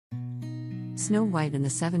Snow White and the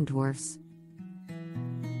Seven Dwarfs.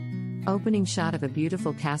 Opening shot of a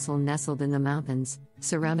beautiful castle nestled in the mountains,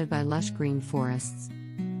 surrounded by lush green forests.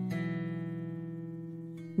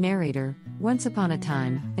 Narrator: Once upon a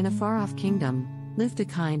time, in a far-off kingdom, lived a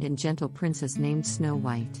kind and gentle princess named Snow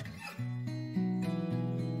White.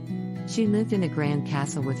 She lived in a grand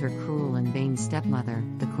castle with her cruel and vain stepmother,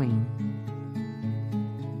 the queen.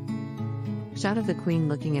 Shot of the queen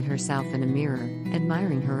looking at herself in a mirror,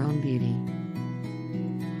 admiring her own beauty.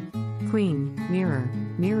 Queen, mirror,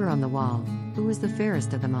 mirror on the wall, who was the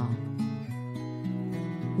fairest of them all?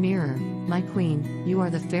 Mirror, my queen, you are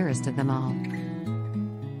the fairest of them all.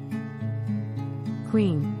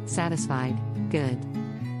 Queen, satisfied, good.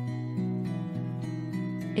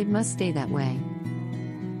 It must stay that way.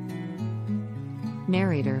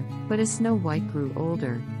 Narrator: But as Snow White grew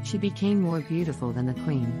older, she became more beautiful than the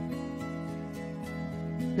queen.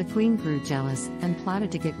 The queen grew jealous and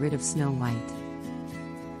plotted to get rid of Snow White.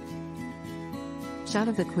 Shot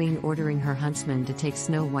of the queen ordering her huntsman to take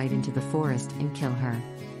Snow White into the forest and kill her.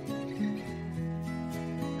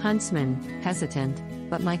 Huntsman, hesitant: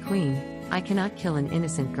 But my queen, I cannot kill an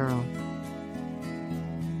innocent girl.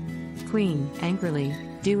 Queen, angrily: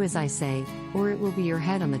 Do as I say, or it will be your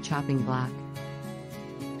head on the chopping block.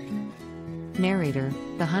 Narrator: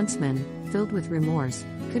 The huntsman, filled with remorse,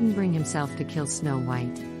 couldn't bring himself to kill Snow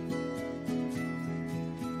White.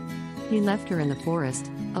 He left her in the forest,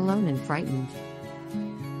 alone and frightened.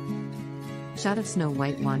 Shot of Snow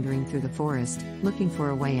White wandering through the forest, looking for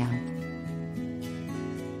a way out.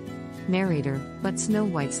 Narrator: But Snow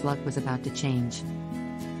White's luck was about to change.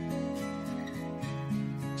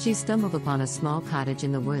 She stumbled upon a small cottage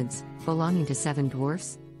in the woods, belonging to 7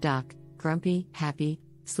 dwarfs: Duck, Grumpy, Happy,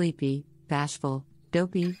 Sleepy, Bashful,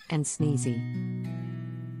 Dopey, and Sneezy.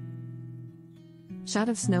 Shot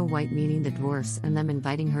of Snow White meeting the dwarfs and them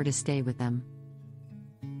inviting her to stay with them.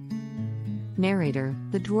 Narrator: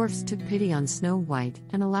 The dwarfs took pity on Snow White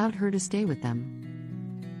and allowed her to stay with them.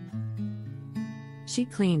 She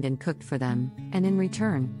cleaned and cooked for them, and in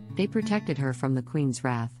return, they protected her from the queen's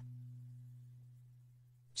wrath.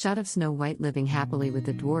 Shot of Snow White living happily with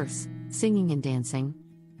the dwarfs, singing and dancing.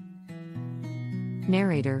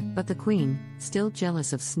 Narrator: But the queen, still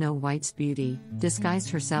jealous of Snow White's beauty,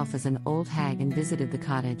 disguised herself as an old hag and visited the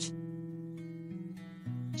cottage.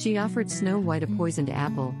 She offered Snow White a poisoned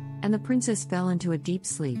apple, and the princess fell into a deep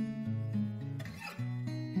sleep.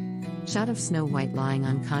 Shot of Snow White lying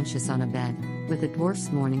unconscious on a bed, with the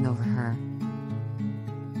dwarfs mourning over her.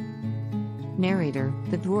 Narrator: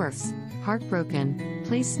 The dwarfs, heartbroken,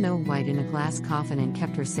 placed Snow White in a glass coffin and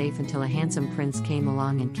kept her safe until a handsome prince came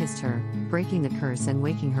along and kissed her, breaking the curse and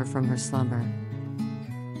waking her from her slumber.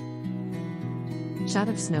 Shot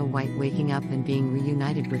of Snow White waking up and being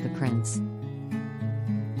reunited with the prince.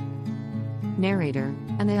 Narrator: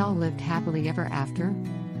 And they all lived happily ever after?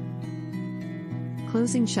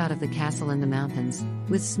 Closing shot of the castle in the mountains,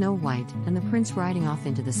 with Snow White and the prince riding off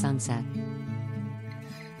into the sunset.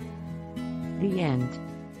 The end.